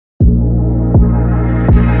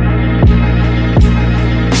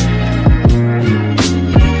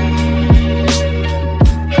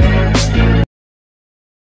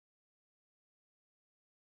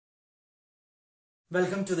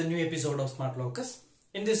Welcome to the new episode of Smart Locus.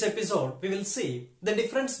 In this episode, we will see the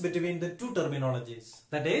difference between the two terminologies,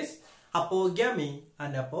 that is apogamy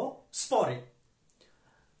and apospory.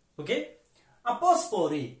 Okay,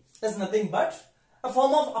 apospory is nothing but a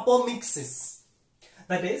form of apomixis,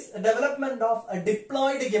 that is a development of a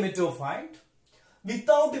diploid gametophyte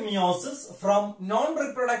without meiosis from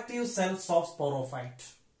non-reproductive cells of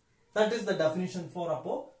sporophyte. That is the definition for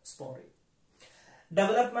apospory.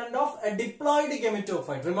 Development of a diploid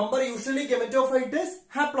gametophyte. Remember, usually gametophyte is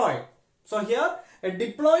haploid. So here a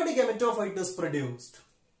diploid gametophyte is produced.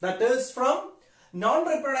 That is from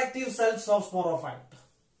non-reproductive cells of sporophyte.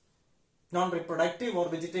 Non-reproductive or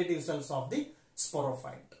vegetative cells of the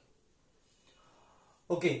sporophyte.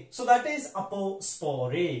 Okay, so that is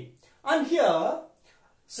apospory. And here,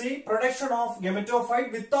 see, production of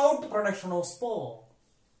gametophyte without production of spore.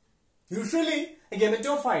 Usually a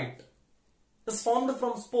gametophyte is formed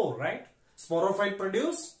from spore, right? Sporophyte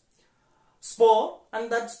produce spore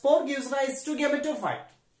and that spore gives rise to gametophyte.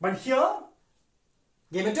 But here,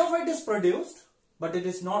 gametophyte is produced, but it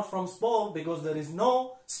is not from spore because there is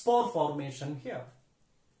no spore formation here.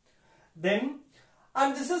 Then,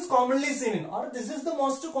 and this is commonly seen in, or this is the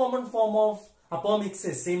most common form of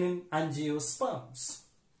apomixis seen in angiosperms.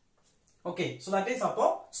 Okay, so that is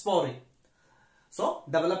apospory. So,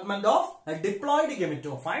 development of a diploid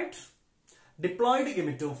gametophyte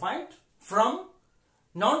from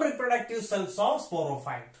non-reproductive cells of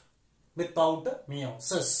sporophyte without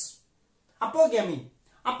meiosis. Apogamy.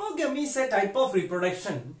 Apogamy is a type of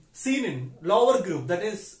reproduction seen in lower group, that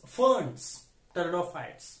is ferns,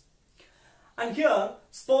 pteridophytes. And here,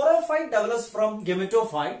 sporophyte develops from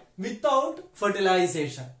gametophyte without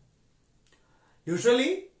fertilization.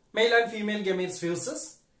 Usually, male and female gametes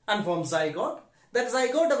fuses and form zygote. That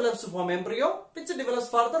zygote develops to form embryo, which develops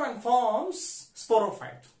further and forms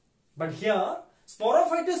sporophyte. But here,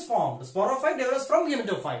 sporophyte is formed. Sporophyte develops from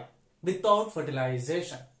gametophyte without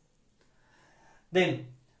fertilization. Then,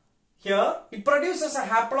 here, it produces a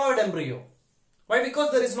haploid embryo. Why?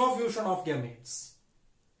 Because there is no fusion of gametes.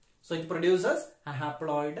 So, it produces a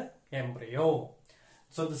haploid embryo.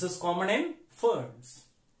 So, this is common in ferns.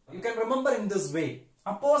 You can remember in this way.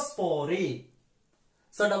 Apospory.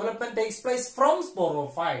 So, development takes place from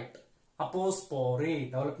sporophyte.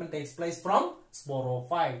 Apospory. Development takes place from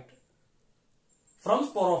sporophyte. From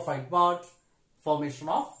sporophyte, what? Formation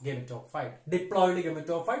of gametophyte. Diploid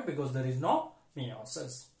gametophyte because there is no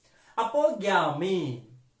meiosis. Apogamy.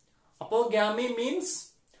 Apogamy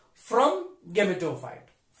means from gametophyte.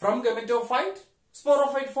 From gametophyte,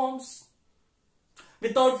 sporophyte forms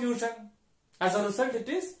without fusion. As a result, it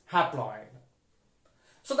is haploid.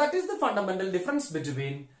 So that is the fundamental difference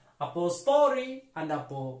between apospory and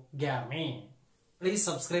apogamy. Please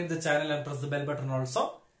subscribe the channel and press the bell button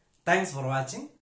also. Thanks for watching.